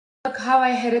how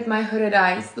I hid my hooded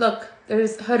eyes. Look,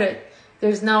 there's hooded.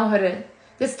 There's no hooded.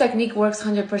 This technique works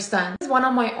 100%. This is one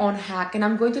of my own hack and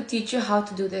I'm going to teach you how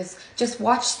to do this. Just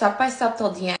watch step by step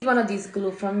till the end. One of these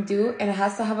glue from Do and it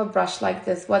has to have a brush like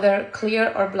this, whether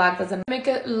clear or black doesn't. Make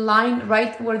a line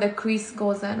right where the crease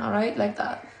goes in, alright? Like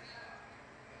that.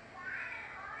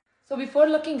 So before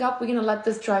looking up, we're gonna let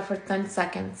this dry for 10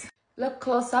 seconds. Look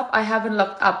close up, I haven't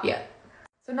looked up yet.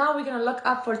 So now we're gonna look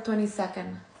up for 20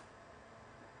 seconds.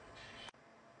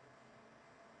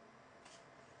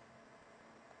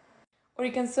 Or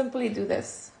you can simply do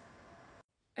this.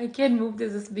 I can't move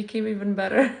this, this became even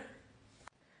better.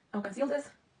 I'll conceal this.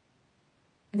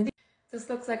 And then this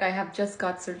looks like I have just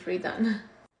got surgery done.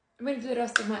 I'm gonna do the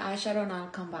rest of my eyeshadow and I'll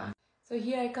come back. So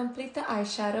here I complete the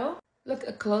eyeshadow. Look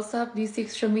a close up. Do you see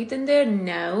extra meat in there?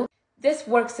 No. This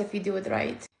works if you do it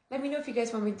right. Let me know if you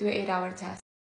guys want me to do an 8-hour test.